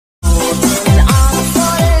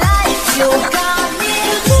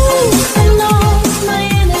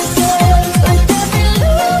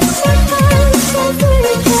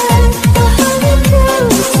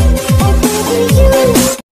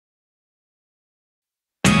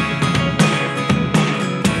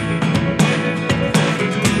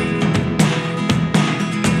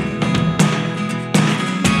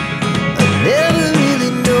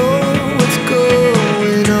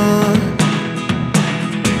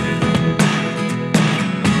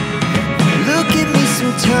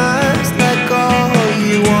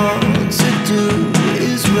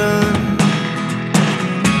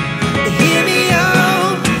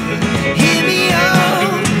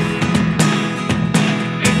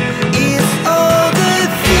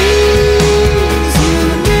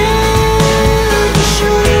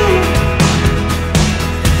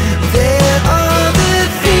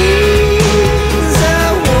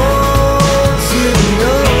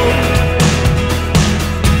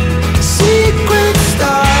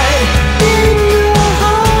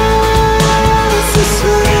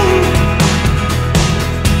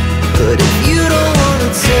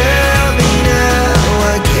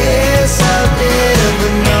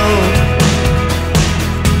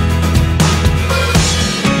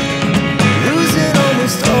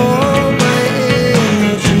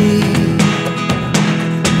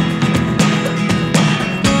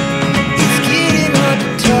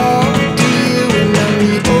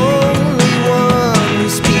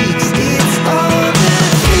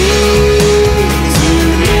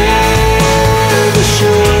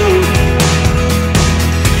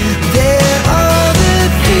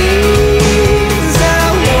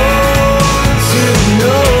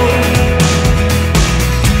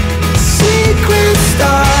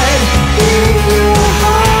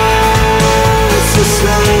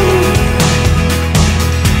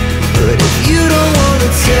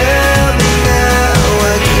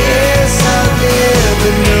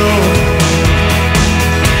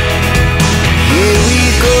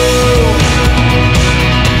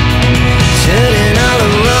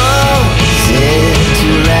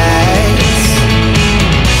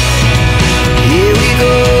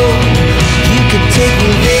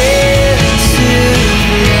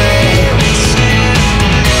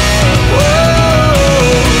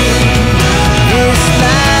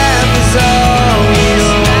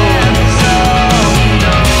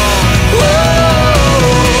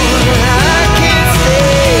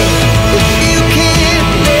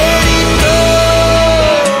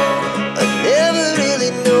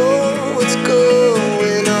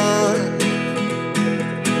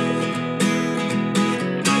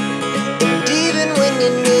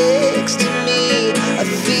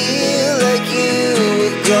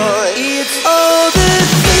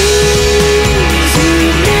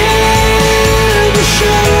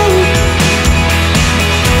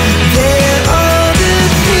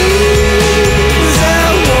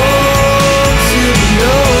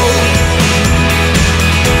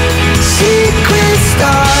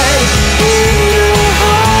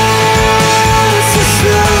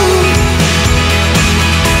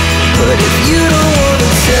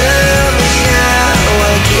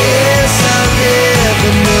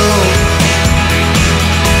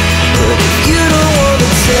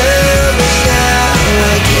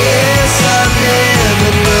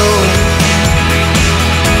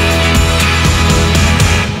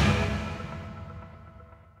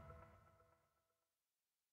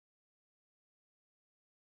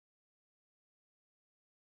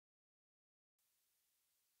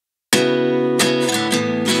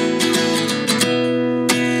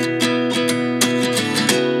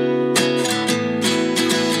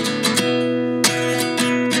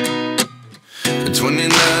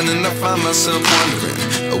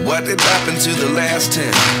what did happen to the last 10?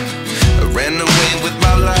 I ran away with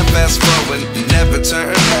my life, fast forward, never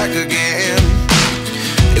turn back again.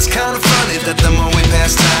 It's kind of funny that the more we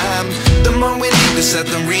pass time, the more we need to set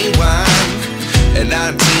them rewind. And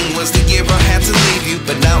 19 was the year I had to leave you,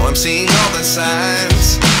 but now I'm seeing all the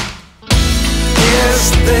signs.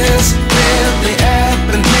 Is this really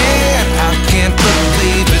happening? I can't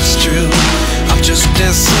believe it's true. I'm just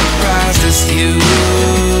as surprised as you.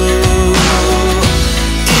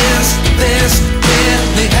 Is this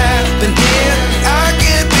really happening? I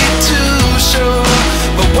can't be too sure,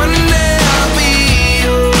 but one day I'll be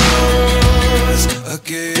yours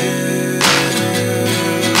again.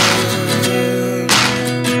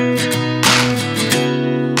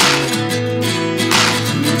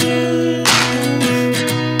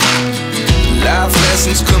 Life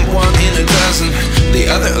lessons come one in a dozen, the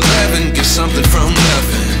other 11 give something from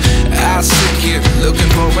nothing. I sit here looking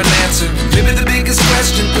for an answer. Maybe the biggest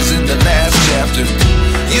question was in the last chapter.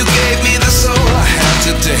 You gave me the soul I have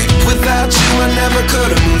today. Without you I never could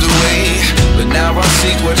have moved away. But now I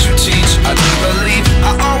see what you teach. I do believe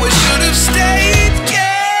I always should have stayed.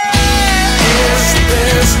 Yeah. Is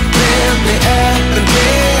this really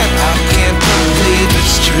happening? I can't believe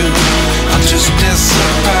it's true. I'm just as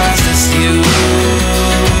surprised as you.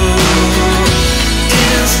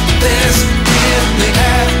 Is this really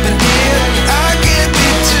happening? I can't be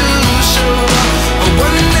too sure, but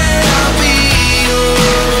one day I'll be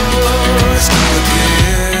yours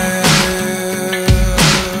again.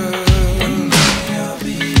 One day I'll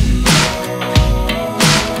be yours.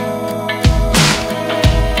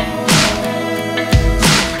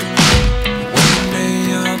 One day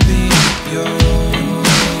I'll be yours.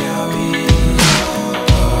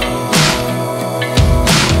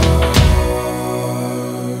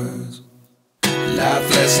 Life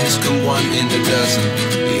lessons come one in a dozen,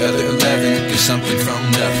 the other 11 get something from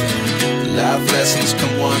nothing. Life lessons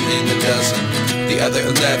come one in a dozen, the other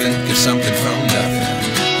 11 get something from nothing.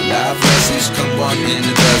 Life lessons come one in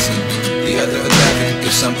a dozen, the other 11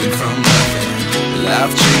 get something from nothing.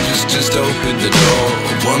 Life changes, just open the door.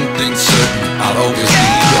 One thing's certain, I'll always be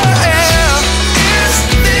yours. Is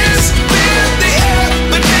this really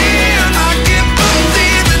happening? I can't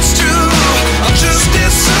believe it's true. I'm just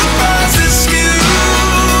as surprised as you.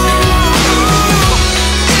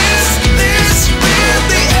 Is this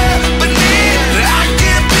really happening? I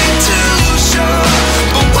can't be too sure,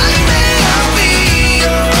 but one day I'll be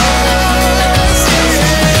yours.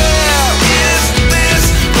 Yeah. Is this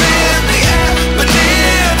really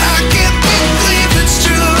happening? I can't believe it's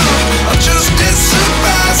true. I'm just as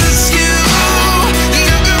surprised as you.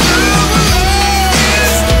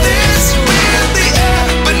 Is this really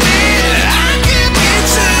happening? I can't be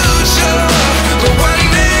too sure, but one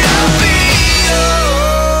day I'll be yours.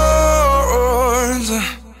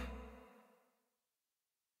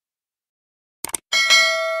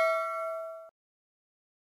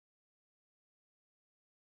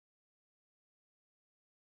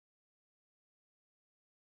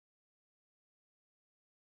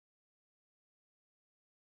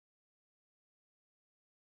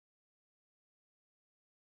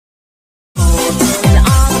 And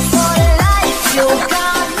all for life, you